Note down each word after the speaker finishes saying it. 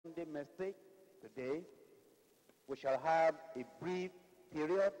Sunday message today, we shall have a brief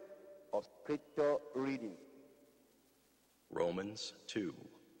period of scripture reading. Romans 2.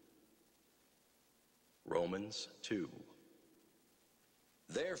 Romans 2.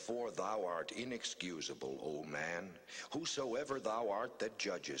 Therefore thou art inexcusable, O man, whosoever thou art that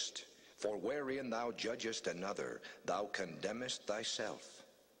judgest. For wherein thou judgest another, thou condemnest thyself.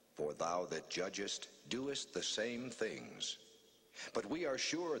 For thou that judgest doest the same things. But we are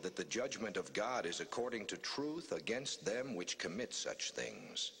sure that the judgment of God is according to truth against them which commit such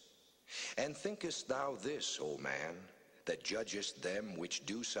things. And thinkest thou this, O man, that judgest them which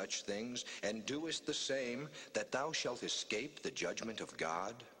do such things, and doest the same, that thou shalt escape the judgment of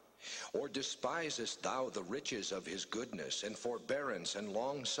God? Or despisest thou the riches of his goodness, and forbearance, and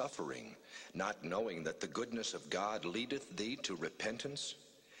long-suffering, not knowing that the goodness of God leadeth thee to repentance?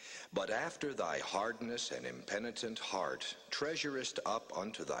 But after thy hardness and impenitent heart treasurest up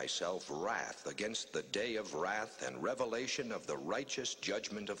unto thyself wrath against the day of wrath and revelation of the righteous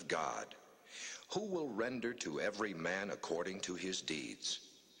judgment of God, who will render to every man according to his deeds.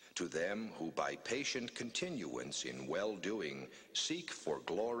 To them who by patient continuance in well-doing seek for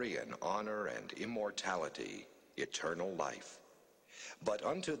glory and honor and immortality, eternal life. But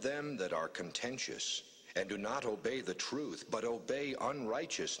unto them that are contentious, and do not obey the truth, but obey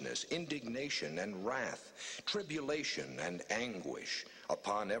unrighteousness, indignation and wrath, tribulation and anguish,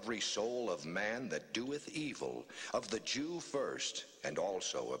 upon every soul of man that doeth evil, of the Jew first, and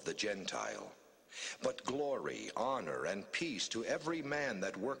also of the Gentile. But glory, honor, and peace to every man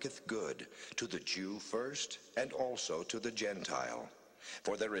that worketh good, to the Jew first, and also to the Gentile.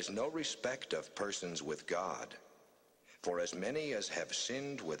 For there is no respect of persons with God. For as many as have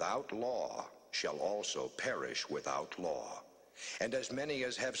sinned without law shall also perish without law. And as many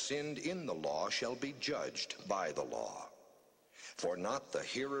as have sinned in the law shall be judged by the law. For not the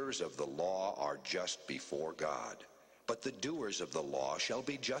hearers of the law are just before God, but the doers of the law shall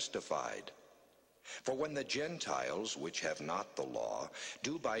be justified. For when the Gentiles, which have not the law,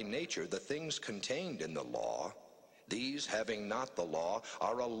 do by nature the things contained in the law, these having not the law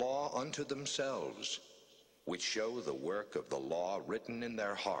are a law unto themselves, which show the work of the law written in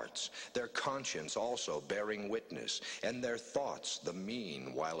their hearts, their conscience also bearing witness, and their thoughts the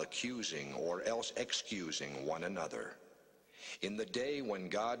mean, while accusing or else excusing one another. In the day when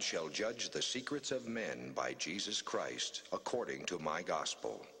God shall judge the secrets of men by Jesus Christ, according to my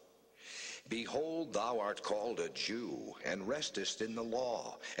gospel. Behold, thou art called a Jew, and restest in the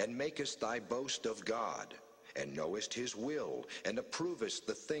law, and makest thy boast of God, and knowest his will, and approvest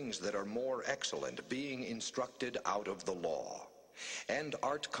the things that are more excellent, being instructed out of the law. And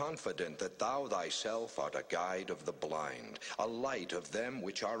art confident that thou thyself art a guide of the blind, a light of them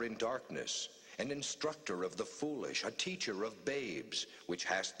which are in darkness, an instructor of the foolish, a teacher of babes, which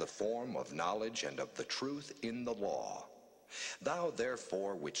hast the form of knowledge and of the truth in the law. Thou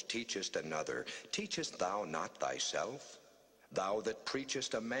therefore which teachest another, teachest thou not thyself? Thou that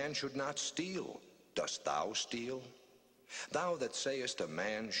preachest a man should not steal, dost thou steal? Thou that sayest a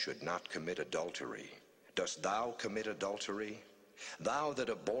man should not commit adultery, dost thou commit adultery? Thou that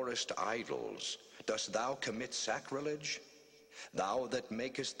abhorrest idols, dost thou commit sacrilege? Thou that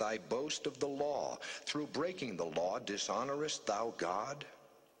makest thy boast of the law, through breaking the law dishonorest thou God?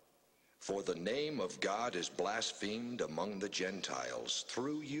 For the name of God is blasphemed among the Gentiles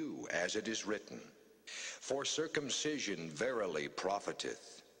through you, as it is written. For circumcision verily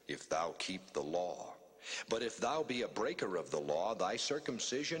profiteth, if thou keep the law. But if thou be a breaker of the law, thy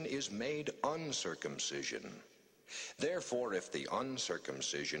circumcision is made uncircumcision. Therefore if the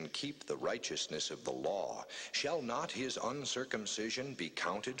uncircumcision keep the righteousness of the law, shall not his uncircumcision be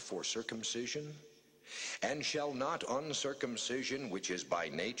counted for circumcision? And shall not uncircumcision, which is by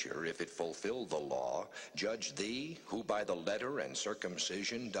nature, if it fulfill the law, judge thee, who by the letter and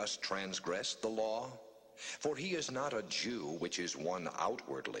circumcision dost transgress the law? For he is not a Jew which is one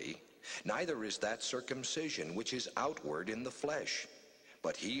outwardly, neither is that circumcision which is outward in the flesh.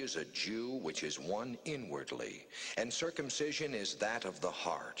 But he is a Jew which is one inwardly, and circumcision is that of the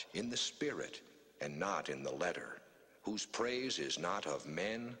heart, in the spirit, and not in the letter, whose praise is not of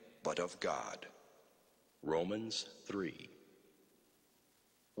men, but of God. Romans 3.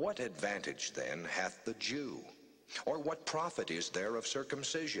 What advantage then hath the Jew? Or what profit is there of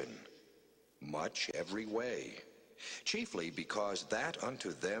circumcision? Much every way, chiefly because that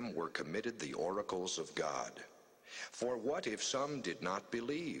unto them were committed the oracles of God. For what if some did not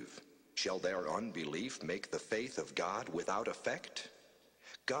believe? Shall their unbelief make the faith of God without effect?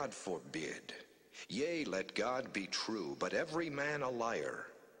 God forbid. Yea, let God be true, but every man a liar,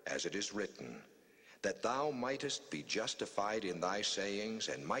 as it is written, that thou mightest be justified in thy sayings,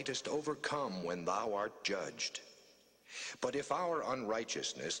 and mightest overcome when thou art judged. But if our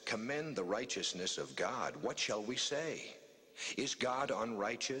unrighteousness commend the righteousness of God, what shall we say? Is God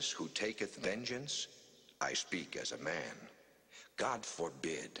unrighteous, who taketh vengeance? I speak as a man. God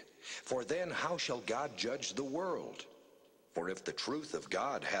forbid. For then how shall God judge the world? For if the truth of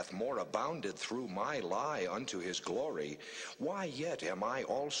God hath more abounded through my lie unto his glory, why yet am I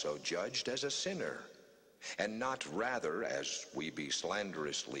also judged as a sinner? And not rather as we be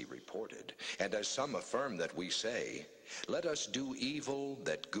slanderously reported, and as some affirm that we say, let us do evil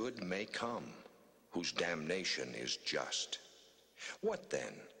that good may come, whose damnation is just. What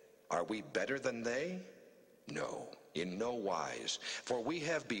then? Are we better than they? No, in no wise. For we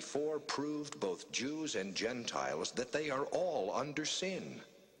have before proved both Jews and Gentiles that they are all under sin.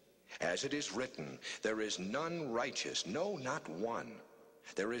 As it is written, there is none righteous, no, not one.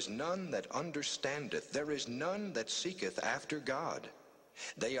 There is none that understandeth, there is none that seeketh after God.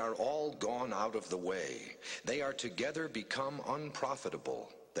 They are all gone out of the way. They are together become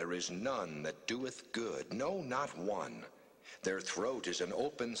unprofitable. There is none that doeth good, no, not one. Their throat is an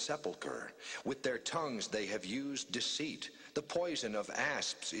open sepulchre. With their tongues they have used deceit. The poison of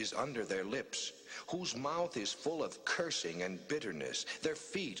asps is under their lips, whose mouth is full of cursing and bitterness. Their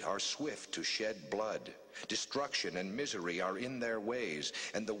feet are swift to shed blood. Destruction and misery are in their ways,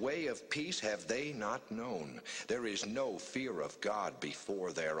 and the way of peace have they not known. There is no fear of God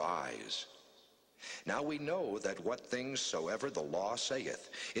before their eyes. Now we know that what things soever the law saith,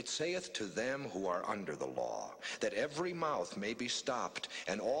 it saith to them who are under the law, that every mouth may be stopped,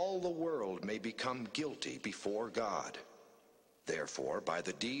 and all the world may become guilty before God. Therefore, by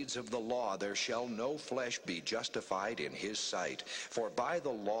the deeds of the law there shall no flesh be justified in his sight, for by the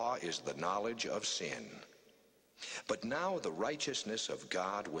law is the knowledge of sin. But now the righteousness of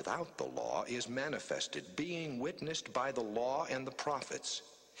God without the law is manifested, being witnessed by the law and the prophets,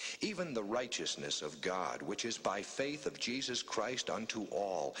 even the righteousness of God, which is by faith of Jesus Christ unto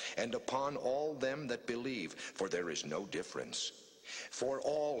all, and upon all them that believe, for there is no difference. For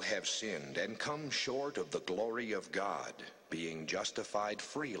all have sinned, and come short of the glory of God, being justified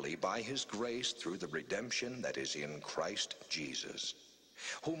freely by his grace through the redemption that is in Christ Jesus,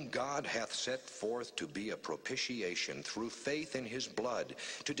 whom God hath set forth to be a propitiation through faith in his blood,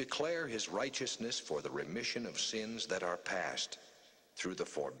 to declare his righteousness for the remission of sins that are past, through the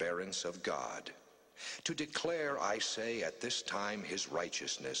forbearance of God. To declare, I say, at this time his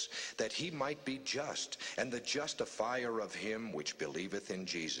righteousness, that he might be just, and the justifier of him which believeth in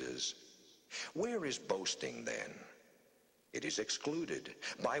Jesus. Where is boasting then? It is excluded.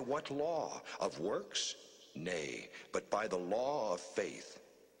 By what law? Of works? Nay, but by the law of faith.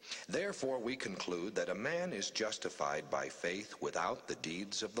 Therefore we conclude that a man is justified by faith without the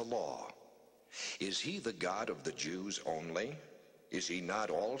deeds of the law. Is he the God of the Jews only? Is he not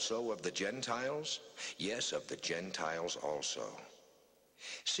also of the Gentiles? Yes, of the Gentiles also.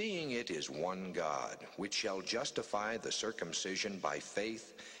 Seeing it is one God, which shall justify the circumcision by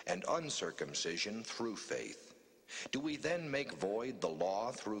faith, and uncircumcision through faith. Do we then make void the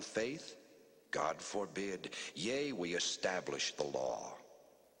law through faith? God forbid. Yea, we establish the law.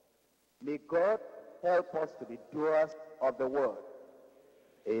 May God help us to be doers of the word.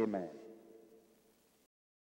 Amen.